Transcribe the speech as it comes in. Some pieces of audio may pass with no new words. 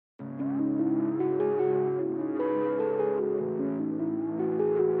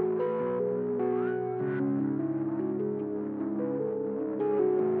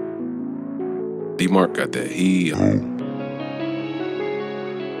D-Mark got that heat.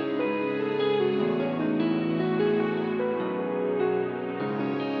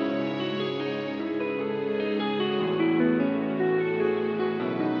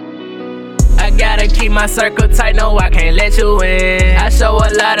 I gotta keep my circle tight, no, I can't let you in. I show a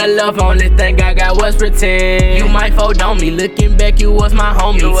lot of love, only thing I got was pretend. You might fold on me, looking back, you was my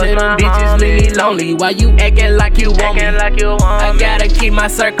homie. Tell them bitches leave me lonely, why you acting like you want me? I gotta keep my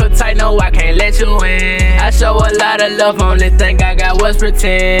circle tight, no, I can't let you in. I show a lot of love, only thing I got was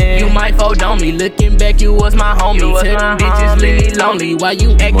pretend. You might fold on me, looking back, you was my homie. Tell them bitches leave me lonely, why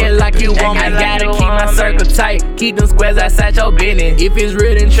you acting like you want me? I gotta keep my circle tight, keep them squares outside your business. If it's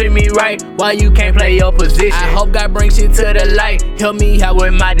real, then treat me right, why you can't play your position? I hope God brings shit to the light, help me out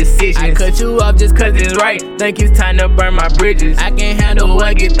with my decisions. I cut you off just cause it's right, think it's time to burn my bridges. I can handle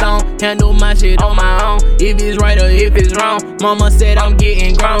what get thrown, handle my shit on my own. If it's right or if it's wrong, mama said I'm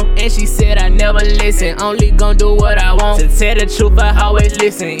getting grown, and she said I never listen, only gon' do what I want. To tell the truth, I always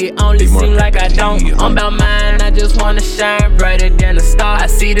listen, it only seem like I don't. I'm about mine, I just wanna shine brighter than a star. I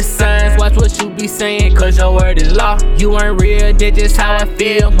see the signs, watch what you be saying, cause your word is law. You ain't real, that's just how I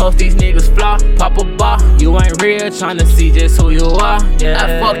feel, most these niggas flaw. Pop a bar, you ain't real, tryna see just who you are. Yeah.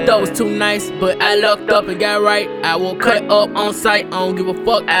 I fucked up, was too nice, but I lucked up and got right. I will cut up on sight, I don't give a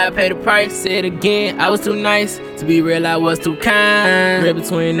fuck, I pay the price. Say it again, I was too nice, to be real I was too kind. Read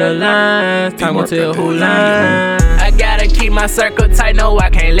between the lines, time will tell who lying. I gotta keep my circle tight, no, I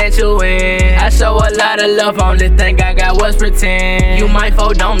can't let you in. I show a lot of love, only thing I got was pretend. You might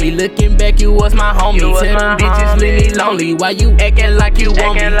fold on me, looking back, you was my homie. Tell them bitches leave me lonely, why you acting like you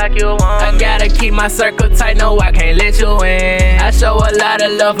want me? I gotta keep my circle tight, no, I can't let you in. I show a lot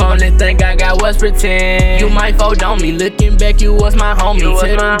of love, only thing I got was pretend. You might fold on me, looking back, you was my homie.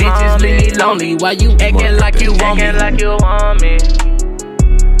 Tell them bitches leave me lonely, why you acting like you want me?